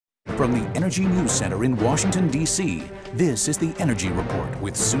From the Energy News Center in Washington, D.C., this is the Energy Report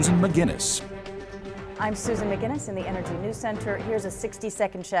with Susan McGinnis. I'm Susan McGinnis in the Energy News Center. Here's a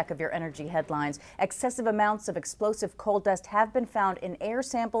 60-second check of your energy headlines. Excessive amounts of explosive coal dust have been found in air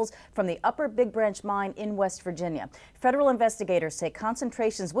samples from the Upper Big Branch mine in West Virginia. Federal investigators say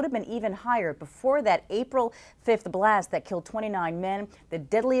concentrations would have been even higher before that April 5th blast that killed 29 men, the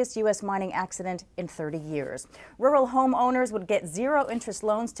deadliest U.S. mining accident in 30 years. Rural homeowners would get zero-interest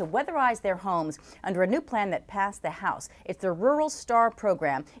loans to weatherize their homes under a new plan that passed the House. It's the Rural Star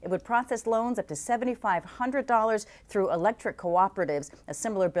program. It would process loans up to $7,500 through electric cooperatives. A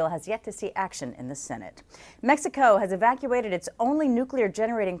similar bill has yet to see action in the Senate. Mexico has evacuated its only nuclear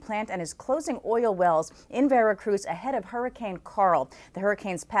generating plant and is closing oil wells in Veracruz ahead of Hurricane Karl. The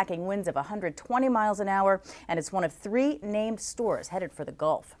hurricane's packing winds of 120 miles an hour, and it's one of 3 named stores headed for the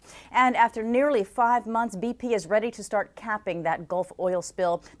Gulf. And after nearly 5 months, BP is ready to start capping that Gulf oil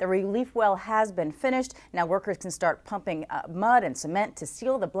spill. The relief well has been finished. Now workers can start pumping mud and cement to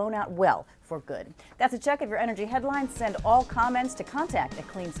seal the blown out well for good. That's a check of your energy headlines. Send all comments to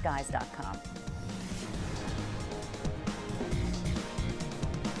contact@cleanskies.com.